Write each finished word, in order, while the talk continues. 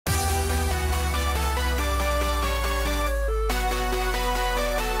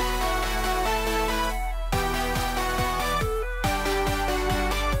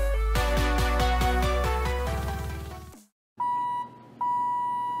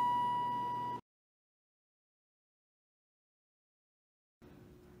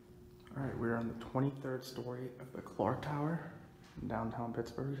we're on the 23rd story of the Clark Tower in downtown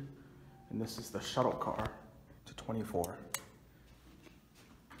Pittsburgh, and this is the shuttle car to 24.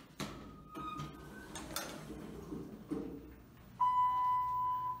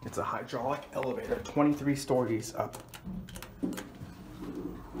 It's a hydraulic elevator, 23 stories up.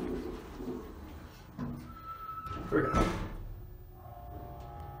 Here we go.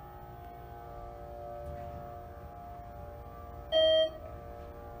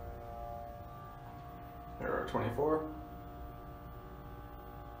 There are 24.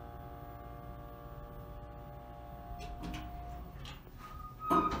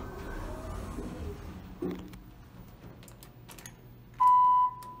 Down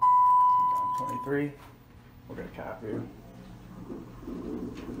 23. We'll get a cap view.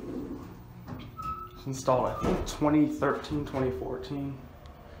 It's installed, I think, 2013, 2014.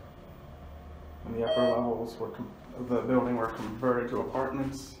 And the upper levels of the building were converted to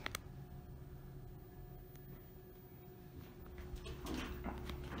apartments.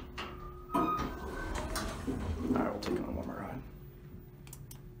 Alright, we'll take it on one more ride.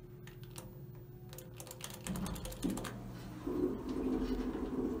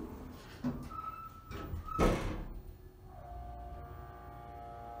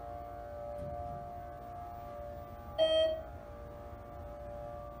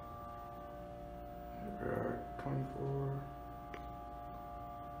 There are 24.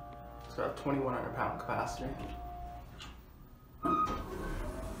 It's got a 2,100 pound capacity.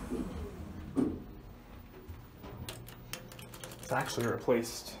 It's actually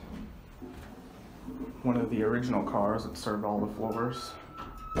replaced one of the original cars that served all the floors.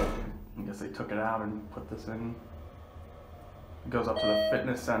 I guess they took it out and put this in. It goes up to the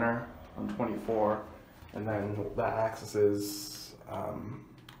fitness center on 24, and then that has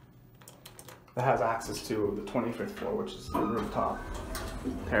access to the 25th floor, which is the rooftop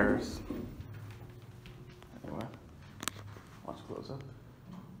terrace. Anyway, watch close up.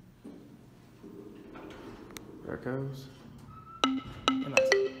 There it goes. And that's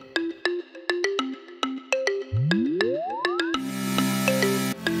it.